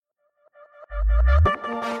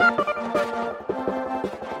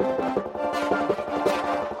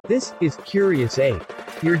This is Curious Ape,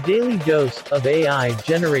 your daily dose of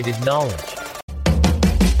AI-generated knowledge.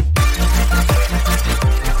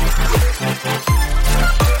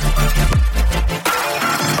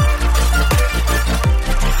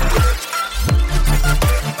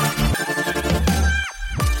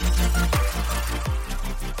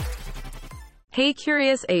 Hey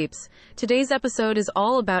Curious Apes! Today's episode is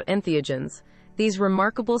all about entheogens, these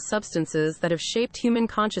remarkable substances that have shaped human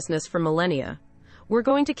consciousness for millennia. We're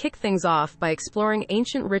going to kick things off by exploring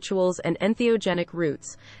ancient rituals and entheogenic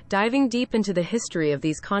roots, diving deep into the history of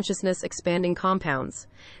these consciousness-expanding compounds.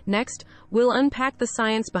 Next, we'll unpack the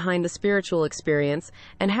science behind the spiritual experience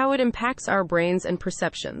and how it impacts our brains and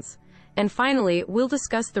perceptions. And finally, we'll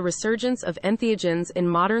discuss the resurgence of entheogens in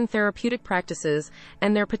modern therapeutic practices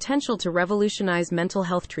and their potential to revolutionize mental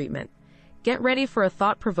health treatment. Get ready for a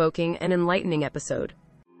thought-provoking and enlightening episode.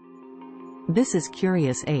 This is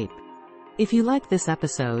Curious Ape. If you like this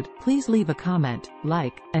episode, please leave a comment,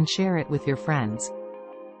 like, and share it with your friends.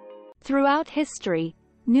 Throughout history,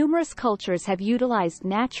 numerous cultures have utilized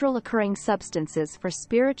natural occurring substances for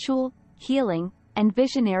spiritual, healing, and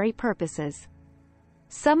visionary purposes.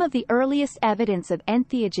 Some of the earliest evidence of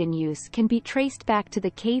entheogen use can be traced back to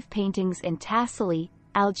the cave paintings in Tassili,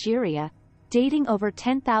 Algeria, dating over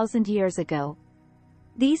 10,000 years ago.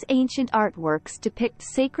 These ancient artworks depict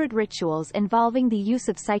sacred rituals involving the use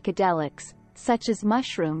of psychedelics, such as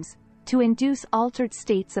mushrooms, to induce altered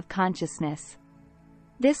states of consciousness.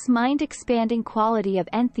 This mind-expanding quality of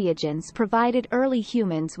entheogens provided early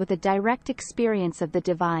humans with a direct experience of the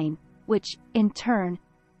divine, which, in turn,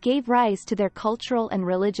 gave rise to their cultural and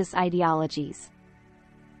religious ideologies.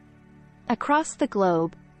 Across the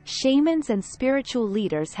globe, shamans and spiritual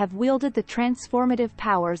leaders have wielded the transformative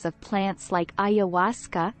powers of plants like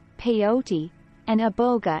ayahuasca, peyote, and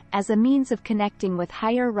iboga as a means of connecting with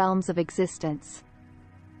higher realms of existence.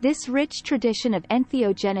 This rich tradition of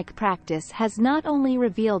entheogenic practice has not only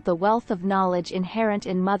revealed the wealth of knowledge inherent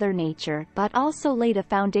in Mother Nature but also laid a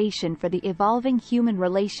foundation for the evolving human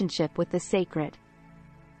relationship with the sacred.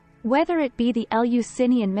 Whether it be the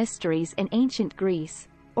Eleusinian mysteries in ancient Greece,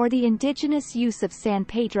 or the indigenous use of San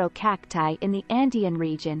Pedro cacti in the Andean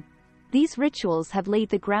region, these rituals have laid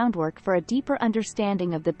the groundwork for a deeper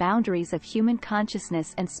understanding of the boundaries of human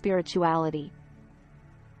consciousness and spirituality.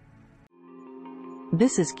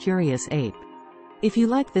 This is Curious Ape. If you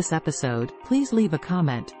like this episode, please leave a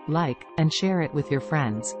comment, like, and share it with your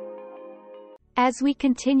friends. As we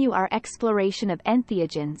continue our exploration of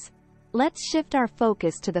entheogens, let's shift our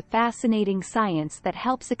focus to the fascinating science that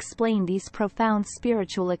helps explain these profound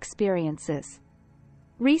spiritual experiences.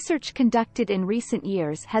 Research conducted in recent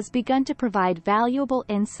years has begun to provide valuable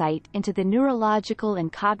insight into the neurological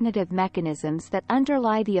and cognitive mechanisms that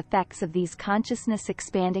underlie the effects of these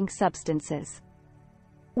consciousness-expanding substances.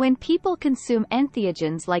 When people consume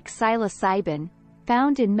entheogens like psilocybin,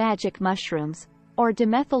 found in magic mushrooms, or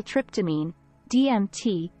dimethyltryptamine,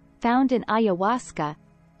 DMT, found in ayahuasca,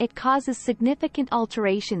 it causes significant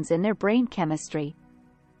alterations in their brain chemistry.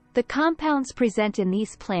 The compounds present in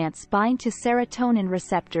these plants bind to serotonin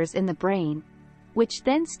receptors in the brain, which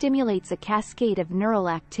then stimulates a cascade of neural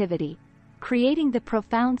activity, creating the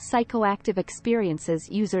profound psychoactive experiences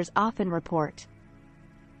users often report.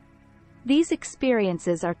 These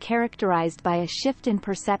experiences are characterized by a shift in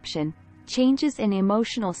perception, changes in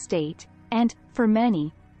emotional state, and, for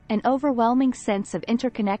many, an overwhelming sense of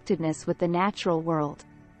interconnectedness with the natural world.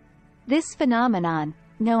 This phenomenon,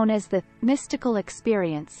 known as the mystical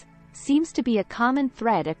experience, seems to be a common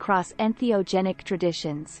thread across entheogenic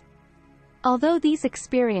traditions. Although these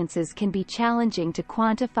experiences can be challenging to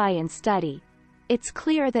quantify and study, it's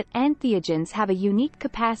clear that entheogens have a unique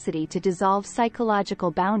capacity to dissolve psychological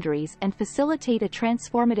boundaries and facilitate a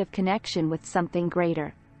transformative connection with something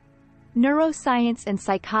greater. Neuroscience and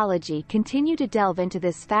psychology continue to delve into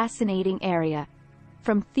this fascinating area,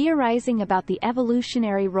 from theorizing about the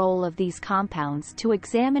evolutionary role of these compounds to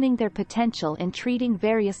examining their potential in treating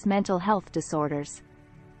various mental health disorders.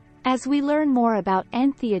 As we learn more about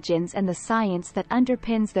entheogens and the science that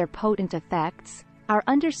underpins their potent effects, our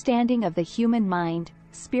understanding of the human mind,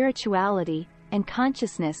 spirituality, and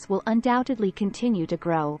consciousness will undoubtedly continue to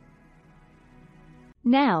grow.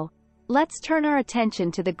 Now, let's turn our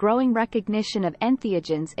attention to the growing recognition of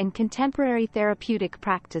entheogens in contemporary therapeutic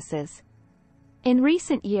practices. In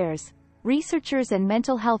recent years, researchers and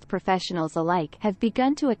mental health professionals alike have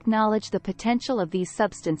begun to acknowledge the potential of these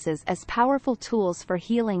substances as powerful tools for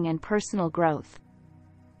healing and personal growth.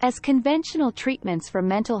 As conventional treatments for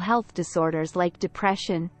mental health disorders like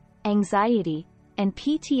depression, anxiety, and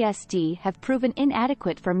PTSD have proven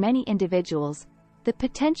inadequate for many individuals, the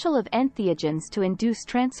potential of entheogens to induce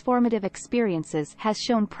transformative experiences has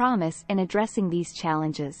shown promise in addressing these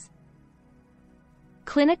challenges.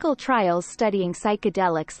 Clinical trials studying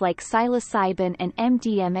psychedelics like psilocybin and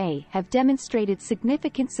MDMA have demonstrated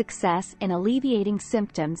significant success in alleviating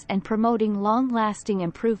symptoms and promoting long-lasting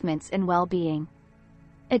improvements in well-being.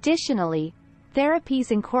 Additionally,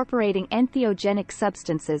 therapies incorporating entheogenic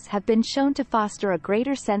substances have been shown to foster a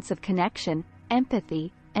greater sense of connection,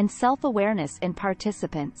 empathy, and self-awareness in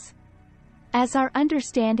participants. As our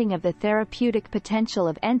understanding of the therapeutic potential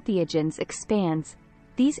of entheogens expands,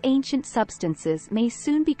 these ancient substances may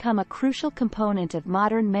soon become a crucial component of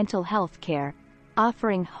modern mental health care,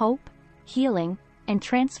 offering hope, healing, and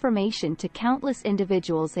transformation to countless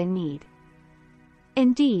individuals in need.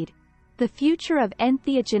 Indeed, the future of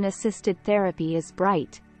entheogen-assisted therapy is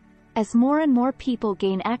bright, as more and more people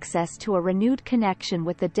gain access to a renewed connection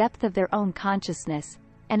with the depth of their own consciousness,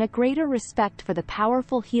 and a greater respect for the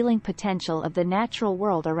powerful healing potential of the natural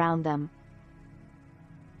world around them.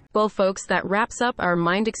 Well, folks, that wraps up our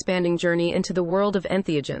mind-expanding journey into the world of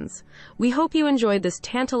entheogens. We hope you enjoyed this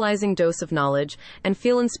tantalizing dose of knowledge and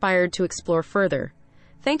feel inspired to explore further.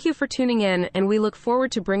 Thank you for tuning in, and we look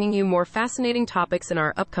forward to bringing you more fascinating topics in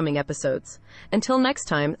our upcoming episodes. Until next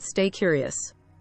time, stay curious.